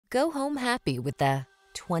Go home happy with the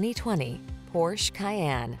 2020 Porsche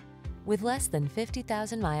Cayenne. With less than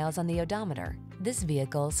 50,000 miles on the odometer, this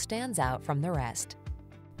vehicle stands out from the rest.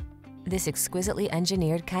 This exquisitely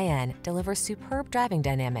engineered Cayenne delivers superb driving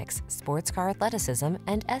dynamics, sports car athleticism,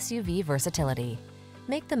 and SUV versatility.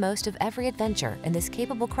 Make the most of every adventure in this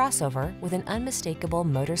capable crossover with an unmistakable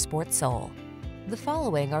motorsport soul. The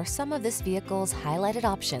following are some of this vehicle's highlighted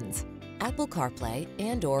options: Apple CarPlay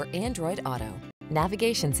and/or Android Auto,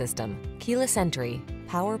 navigation system, keyless entry,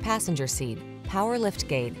 power passenger seat, power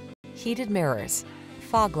liftgate, heated mirrors,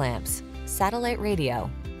 fog lamps, satellite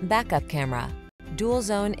radio, backup camera, dual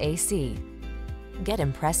zone AC. Get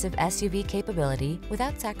impressive SUV capability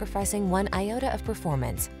without sacrificing one iota of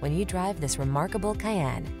performance when you drive this remarkable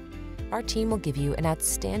Cayenne. Our team will give you an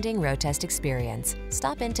outstanding road test experience.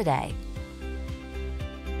 Stop in today.